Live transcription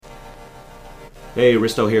Hey,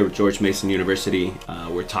 Risto here with George Mason University.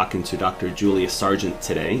 We're talking to Dr. Julia Sargent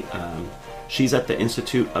today. She's at the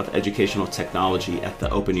Institute of Educational Technology at the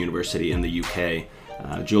Open University in the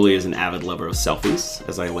UK. Julia is an avid lover of selfies,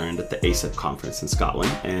 as I learned at the ASIP conference in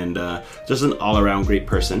Scotland, and just an all-around great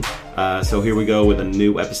person. So here we go with a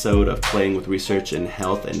new episode of Playing with Research in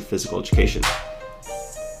Health and Physical Education.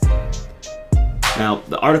 Now,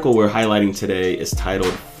 the article we're highlighting today is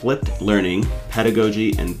titled Flipped Learning,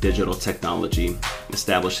 Pedagogy and Digital Technology,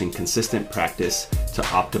 Establishing Consistent Practice to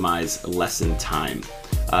Optimize Lesson Time.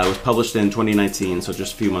 It was published in 2019, so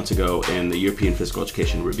just a few months ago, in the European Physical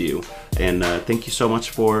Education Review. And thank you so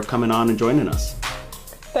much for coming on and joining us.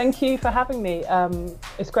 Thank you for having me.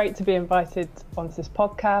 It's great to be invited onto this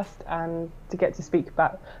podcast and to get to speak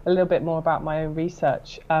about a little bit more about my own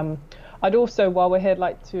research. I'd also, while we're here,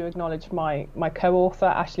 like to acknowledge my co-author,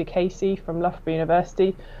 Ashley Casey from Loughborough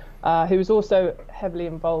University, who was also heavily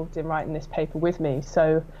involved in writing this paper with me.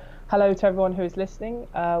 So hello to everyone who is listening,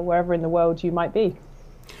 wherever in the world you might be.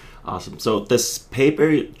 Awesome. So this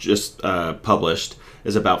paper just published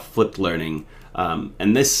is about flipped learning.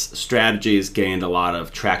 And this strategy has gained a lot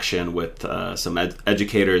of traction with some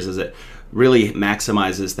educators as it really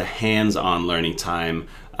maximizes the hands-on learning time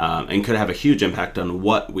and could have a huge impact on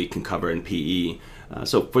what we can cover in PE.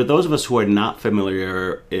 So for those of us who are not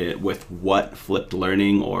familiar with what flipped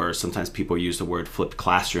learning, or sometimes people use the word flipped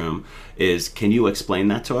classroom, is, can you explain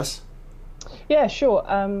that to us? Yeah, sure.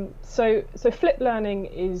 So flipped learning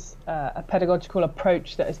is a pedagogical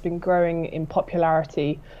approach that has been growing in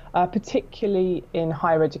popularity, particularly in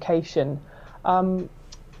higher education.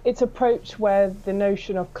 It's an approach where the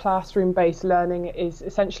notion of classroom-based learning is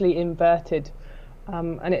essentially inverted,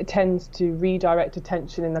 and it tends to redirect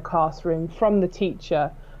attention in the classroom from the teacher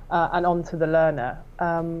and onto the learner.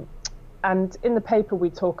 And in the paper we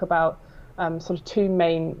talk about sort of two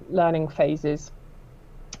main learning phases.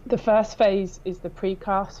 The first phase is the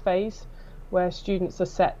pre-class phase, where students are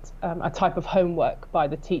set a type of homework by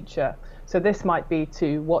the teacher. So this might be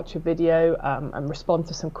to watch a video and respond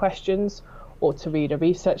to some questions, or to read a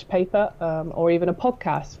research paper, or even a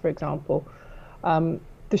podcast, for example.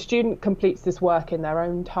 The student completes this work in their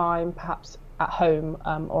own time, perhaps at home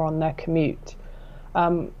or on their commute.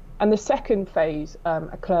 And the second phase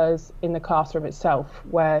occurs in the classroom itself,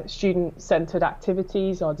 where student-centered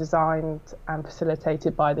activities are designed and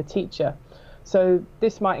facilitated by the teacher. So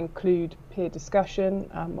this might include peer discussion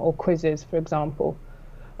or quizzes, for example.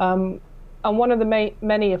 And one of the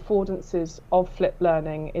many affordances of flipped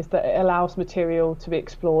learning is that it allows material to be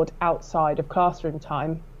explored outside of classroom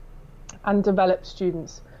time and develop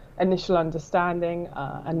students' initial understanding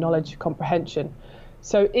and knowledge comprehension.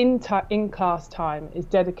 So in-class time is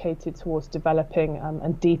dedicated towards developing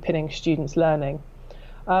and deepening students' learning.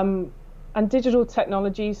 And digital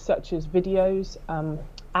technologies such as videos,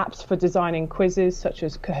 apps for designing quizzes such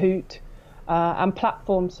as Kahoot, and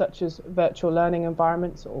platforms such as virtual learning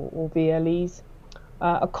environments or VLEs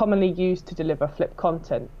are commonly used to deliver flipped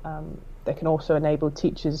content. They can also enable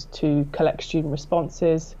teachers to collect student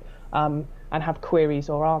responses and have queries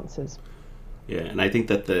or answers. Yeah, and I think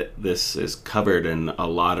that this is covered in a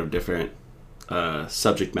lot of different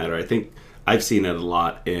subject matter. I think I've seen it a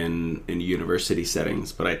lot in university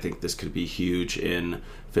settings, but I think this could be huge in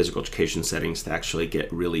physical education settings to actually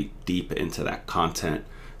get really deep into that content,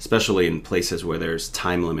 especially in places where there's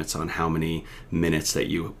time limits on how many minutes that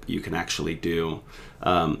you can actually do.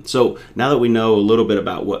 So now that we know a little bit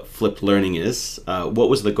about what flipped learning is, what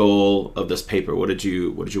was the goal of this paper? What did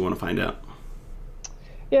you want to find out?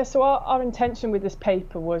 Yeah, so our intention with this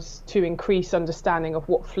paper was to increase understanding of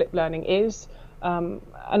what flipped learning is, and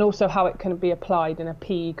also how it can be applied in a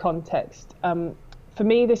PE context. For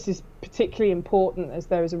me, this is particularly important as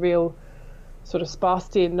there is a real sort of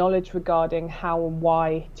sparsity in knowledge regarding how and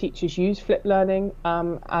why teachers use flipped learning,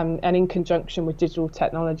 and in conjunction with digital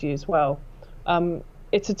technology as well.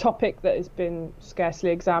 It's a topic that has been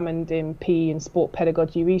scarcely examined in PE and sport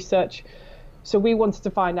pedagogy research. So we wanted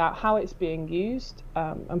to find out how it's being used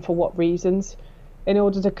and for what reasons, in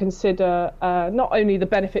order to consider not only the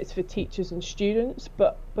benefits for teachers and students,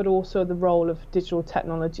 but also the role of digital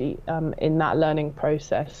technology in that learning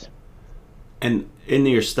process. And in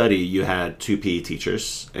your study, you had two PE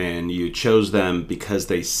teachers, and you chose them because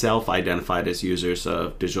they self-identified as users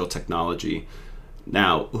of digital technology.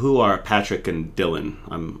 Now, who are Patrick and Dylan?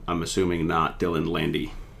 I'm assuming not Dylan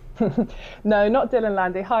Landy. No, not Dylan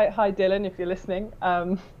Landy. Hi, Dylan, if you're listening.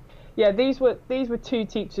 Yeah, these were two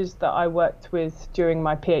teachers that I worked with during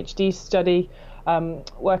my PhD study,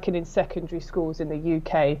 working in secondary schools in the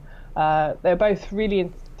UK. They're both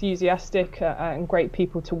really enthusiastic and great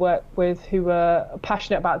people to work with who were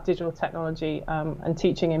passionate about digital technology and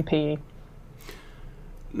teaching in PE.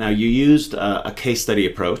 Now, you used a case study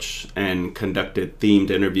approach and conducted themed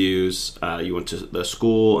interviews. You went to the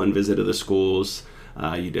school and visited the schools.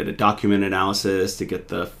 You did a document analysis to get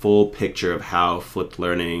the full picture of how flipped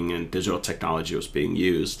learning and digital technology was being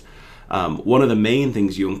used. One of the main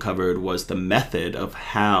things you uncovered was the method of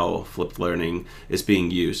how flipped learning is being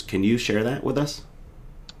used. Can you share that with us?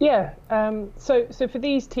 Yeah. So for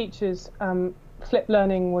these teachers, flipped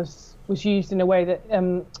learning was used in a way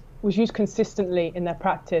that was used consistently in their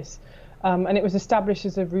practice, and it was established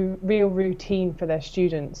as a real routine for their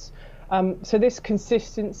students. So this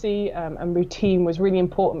consistency and routine was really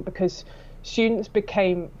important because students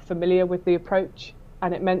became familiar with the approach,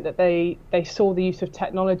 and it meant that they saw the use of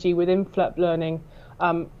technology within flipped learning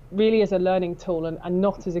really as a learning tool and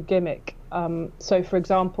not as a gimmick. So for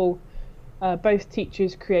example, both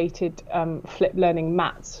teachers created flipped learning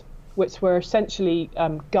mats, which were essentially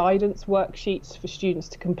guidance worksheets for students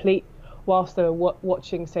to complete whilst they were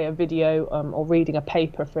watching, say, a video or reading a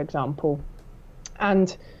paper, for example.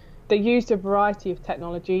 And they used a variety of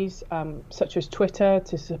technologies, such as Twitter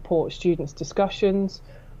to support students' discussions,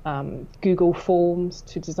 Google Forms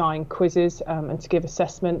to design quizzes and to give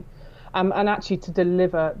assessment, and actually to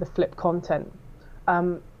deliver the flipped content.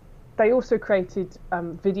 They also created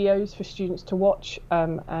videos for students to watch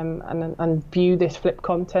and view this flipped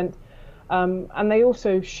content. And they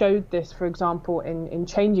also showed this, for example, in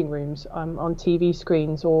changing rooms on TV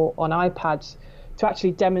screens or on iPads to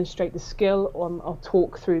actually demonstrate the skill or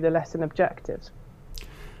talk through the lesson objectives.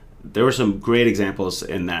 There were some great examples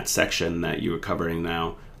in that section that you were covering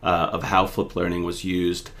now of how flipped learning was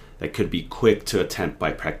used that could be quick to attempt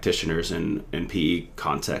by practitioners in PE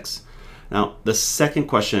contexts. Now, the second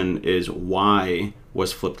question is, why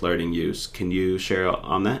was flipped learning used? Can you share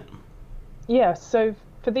on that? Yeah, so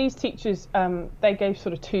for these teachers, they gave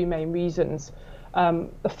sort of two main reasons.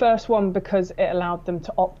 The first one, because it allowed them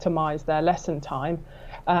to optimize their lesson time,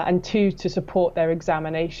 and two, to support their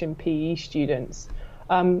examination PE students.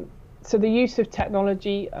 So the use of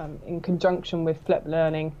technology in conjunction with flipped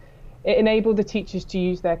learning, it enabled the teachers to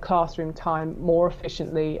use their classroom time more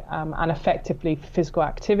efficiently and effectively for physical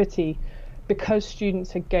activity, because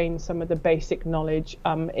students had gained some of the basic knowledge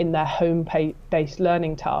in their home-based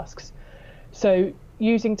learning tasks. So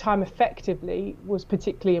using time effectively was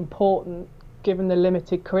particularly important given the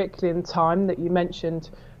limited curriculum time that you mentioned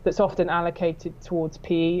that's often allocated towards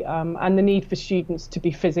PE, and the need for students to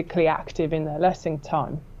be physically active in their lesson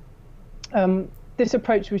time. This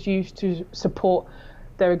approach was used to support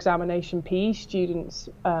their examination PE students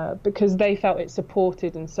because they felt it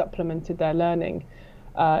supported and supplemented their learning.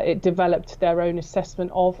 It developed their own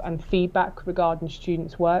assessment of and feedback regarding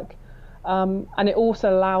students' work. And it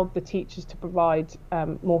also allowed the teachers to provide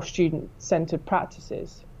more student-centered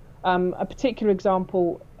practices. A particular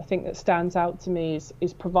example I think that stands out to me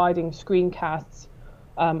is providing screencasts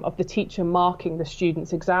of the teacher marking the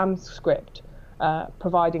student's exam script,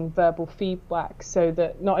 providing verbal feedback so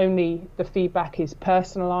that not only the feedback is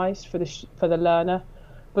personalised for the learner,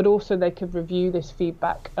 but also they could review this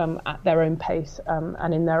feedback at their own pace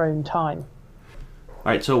and in their own time.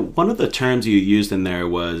 All right, so one of the terms you used in there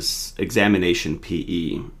was examination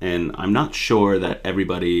PE, and I'm not sure that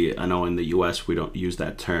everybody, I know in the US we don't use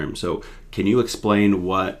that term. So can you explain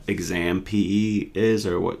what exam PE is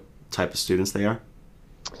or what type of students they are?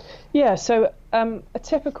 Yeah, so a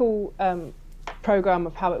typical program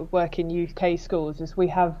of how it would work in UK schools is we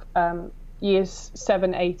have years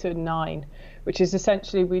 7, 8 and 9, which is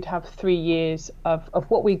essentially we'd have 3 years of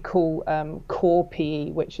what we call core PE,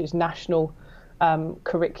 which is national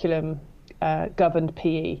curriculum governed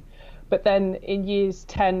PE. But then in years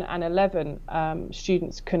 10 and 11,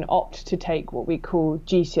 students can opt to take what we call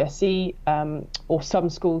GCSE, or some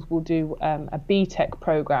schools will do a BTEC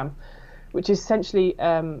program, which is essentially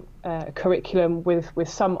a curriculum with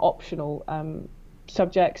some optional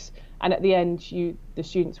subjects. And at the end, the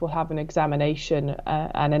students will have an examination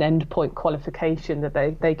and an endpoint qualification that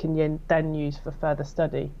they can then use for further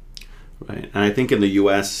study. Right, and I think in the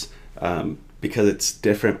US, because it's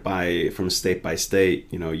different from state by state,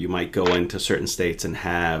 you might go into certain states and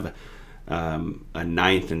have a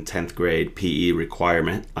 9th and 10th grade PE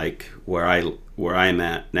requirement, like where I'm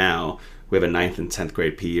at now. We have a 9th and 10th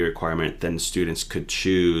grade PE requirement. Then students could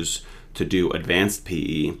choose to do advanced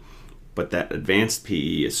PE, but that advanced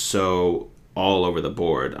PE is so all over the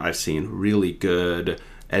board. I've seen really good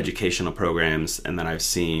educational programs, and then I've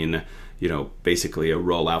seen, basically a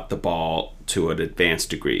roll out the ball to an advanced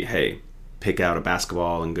degree. Hey, pick out a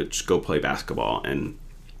basketball and just go play basketball. And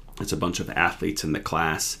It's a bunch of athletes in the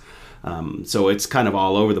class. So it's kind of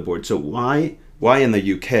all over the board. So why in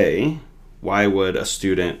the UK, why would a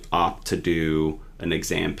student opt to do an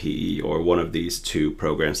exam PE or one of these two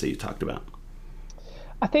programs that you talked about?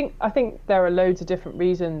 I think there are loads of different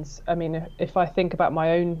reasons. I mean, if I think about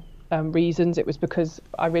my own reasons, it was because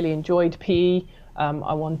I really enjoyed PE.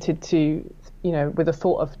 I wanted to, with the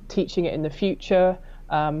thought of teaching it in the future.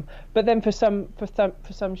 But then for some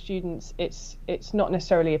students, it's not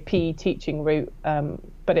necessarily a PE teaching route,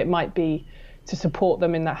 but it might be to support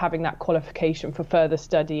them in that, having that qualification for further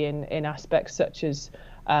study in aspects such as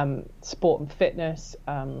sport and fitness,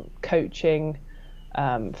 coaching,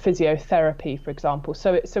 physiotherapy, for example.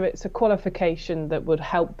 So it's a qualification that would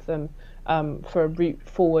help them for a route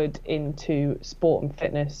forward into sport and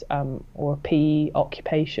fitness or a PE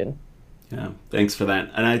occupation. Yeah, thanks for that.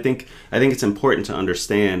 And I think it's important to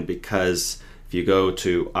understand, because if you go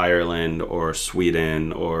to Ireland or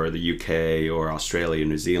Sweden or the UK or Australia,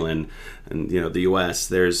 New Zealand, and the US,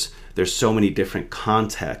 there's so many different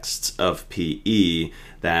contexts of PE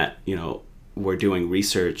that we're doing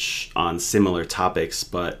research on similar topics,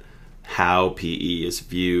 but how PE is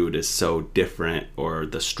viewed is so different, or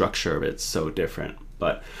the structure of it's so different.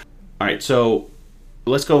 But all right, so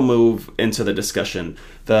let's go move into the discussion.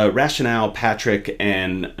 The rationale Patrick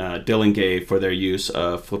and Dylan gave for their use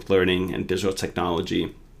of flipped learning and digital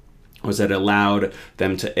technology was that it allowed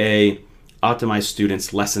them to A, optimize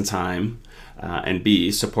students' lesson time, and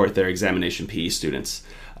B, support their examination PE students.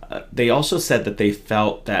 They also said that they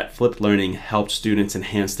felt that flipped learning helped students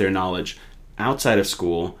enhance their knowledge outside of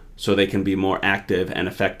school so they can be more active and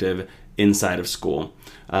effective inside of school.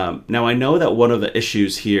 Now, I know that one of the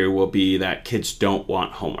issues here will be that kids don't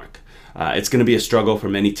want homework. It's going to be a struggle for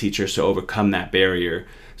many teachers to overcome that barrier.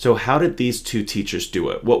 So how did these two teachers do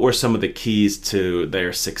it? What were some of the keys to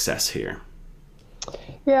their success here?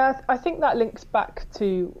 Yeah, I think that links back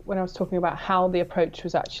to when I was talking about how the approach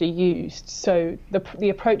was actually used. So the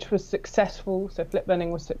approach was successful, so flipped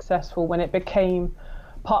learning was successful when it became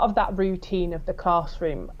part of that routine of the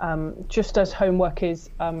classroom, just as homework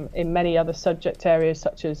is in many other subject areas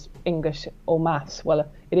such as English or maths. Well,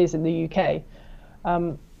 it is in the UK.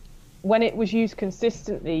 When it was used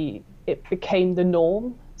consistently, it became the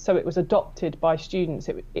norm. So it was adopted by students.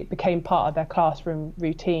 It became part of their classroom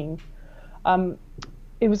routine.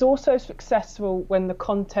 It was also successful when the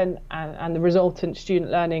content and the resultant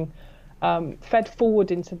student learning fed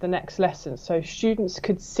forward into the next lesson. So students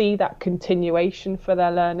could see that continuation for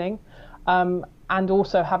their learning, and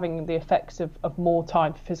also having the effects of more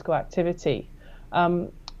time for physical activity.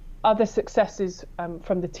 Other successes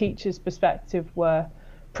from the teacher's perspective were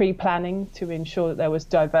pre-planning to ensure that there was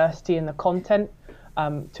diversity in the content,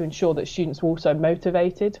 to ensure that students were also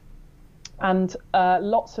motivated, and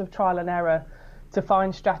lots of trial and error to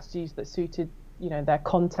find strategies that suited their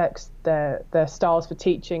context, their styles for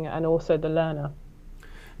teaching, and also the learner.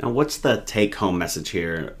 Now, what's the take-home message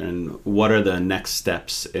here, and what are the next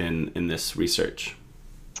steps in this research?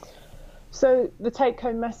 So the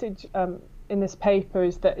take-home message in this paper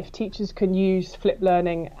is that if teachers can use flipped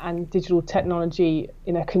learning and digital technology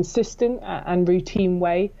in a consistent and routine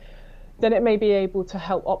way, then it may be able to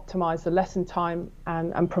help optimize the lesson time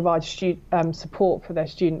and provide support for their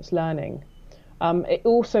students' learning. It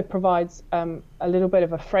also provides a little bit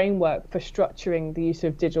of a framework for structuring the use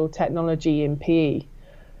of digital technology in PE.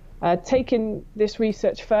 Taking this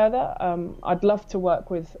research further, I'd love to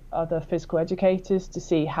work with other physical educators to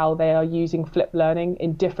see how they are using flipped learning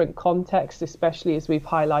in different contexts, especially as we've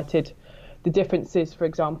highlighted the differences, for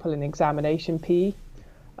example, in examination PE.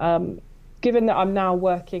 Given that I'm now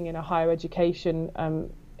working in a higher education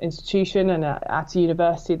institution and at a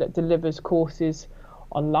university that delivers courses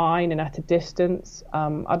online and at a distance,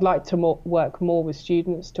 I'd like to work more with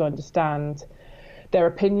students to understand their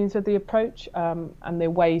opinions of the approach and the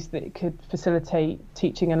ways that it could facilitate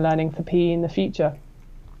teaching and learning for PE in the future.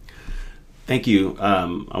 Thank you.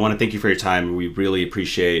 I want to thank you for your time. We really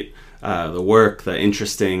appreciate the work, the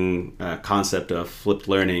interesting concept of flipped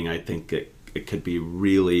learning. I think it could be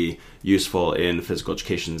really useful in physical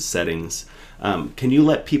education settings. Can you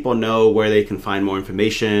let people know where they can find more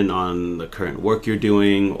information on the current work you're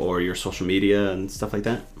doing or your social media and stuff like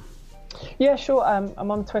that? Yeah, sure.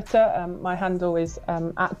 I'm on Twitter. My handle is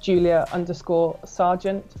at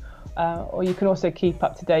Julia_Sargent. Or you can also keep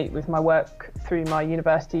up to date with my work through my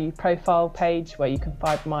university profile page, where you can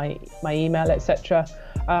find my email, etc.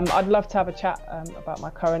 I'd love to have a chat about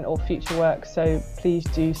my current or future work, so please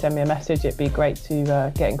do send me a message. It'd be great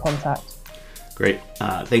to get in contact. Great.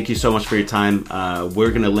 Thank you so much for your time.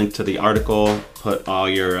 We're going to link to the article, put all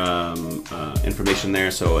your information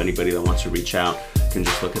there, so anybody that wants to reach out can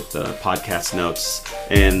just look at the podcast notes.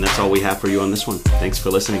 And that's all we have for you on this one. Thanks for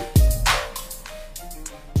listening.